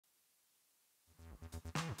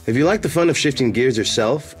If you like the fun of shifting gears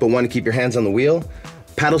yourself, but want to keep your hands on the wheel,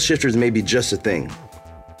 paddle shifters may be just a thing.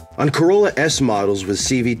 On Corolla S models with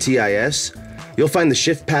CVTIS, you'll find the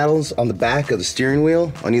shift paddles on the back of the steering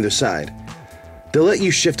wheel on either side. They'll let you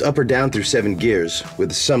shift up or down through 7 gears,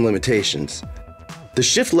 with some limitations. The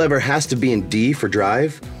shift lever has to be in D for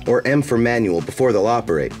drive or M for manual before they'll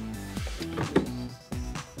operate.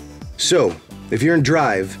 So, if you're in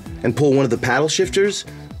drive and pull one of the paddle shifters,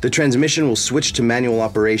 the transmission will switch to manual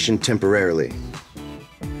operation temporarily.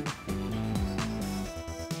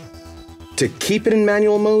 To keep it in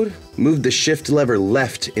manual mode, move the shift lever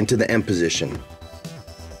left into the M position.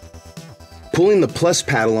 Pulling the plus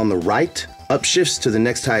paddle on the right upshifts to the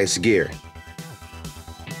next highest gear.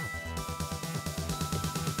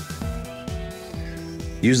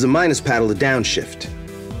 Use the minus paddle to downshift.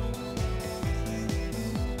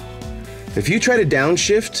 If you try to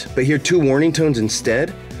downshift but hear 2 warning tones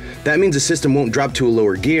instead, that means the system won't drop to a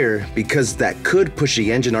lower gear because that could push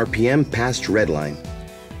the engine RPM past redline.